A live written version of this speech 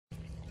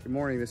Good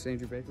morning, this is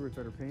Andrew Baker with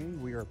Better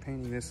Painting. We are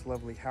painting this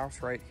lovely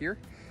house right here.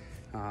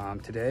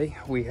 Today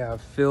we have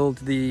filled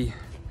the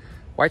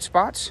white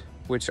spots,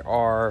 which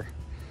are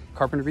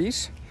Carpenter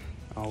bees.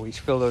 We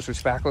fill those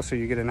with spackle so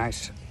you get a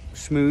nice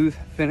smooth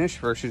finish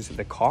versus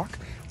the caulk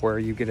where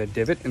you get a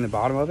divot in the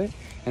bottom of it.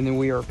 And then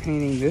we are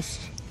painting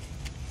this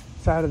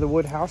side of the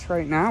wood house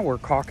right now. We're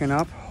caulking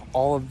up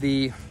all of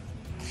the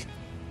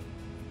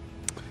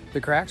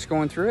cracks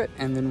going through it,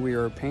 and then we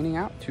are painting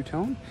out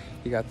two-tone.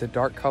 You got the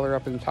dark color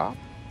up in the top,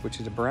 which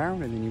is a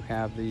brown, and then you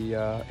have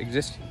the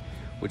existing,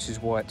 which is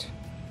what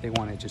they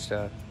wanted, just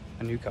a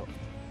new coat.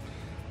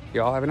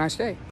 Y'all have a nice day.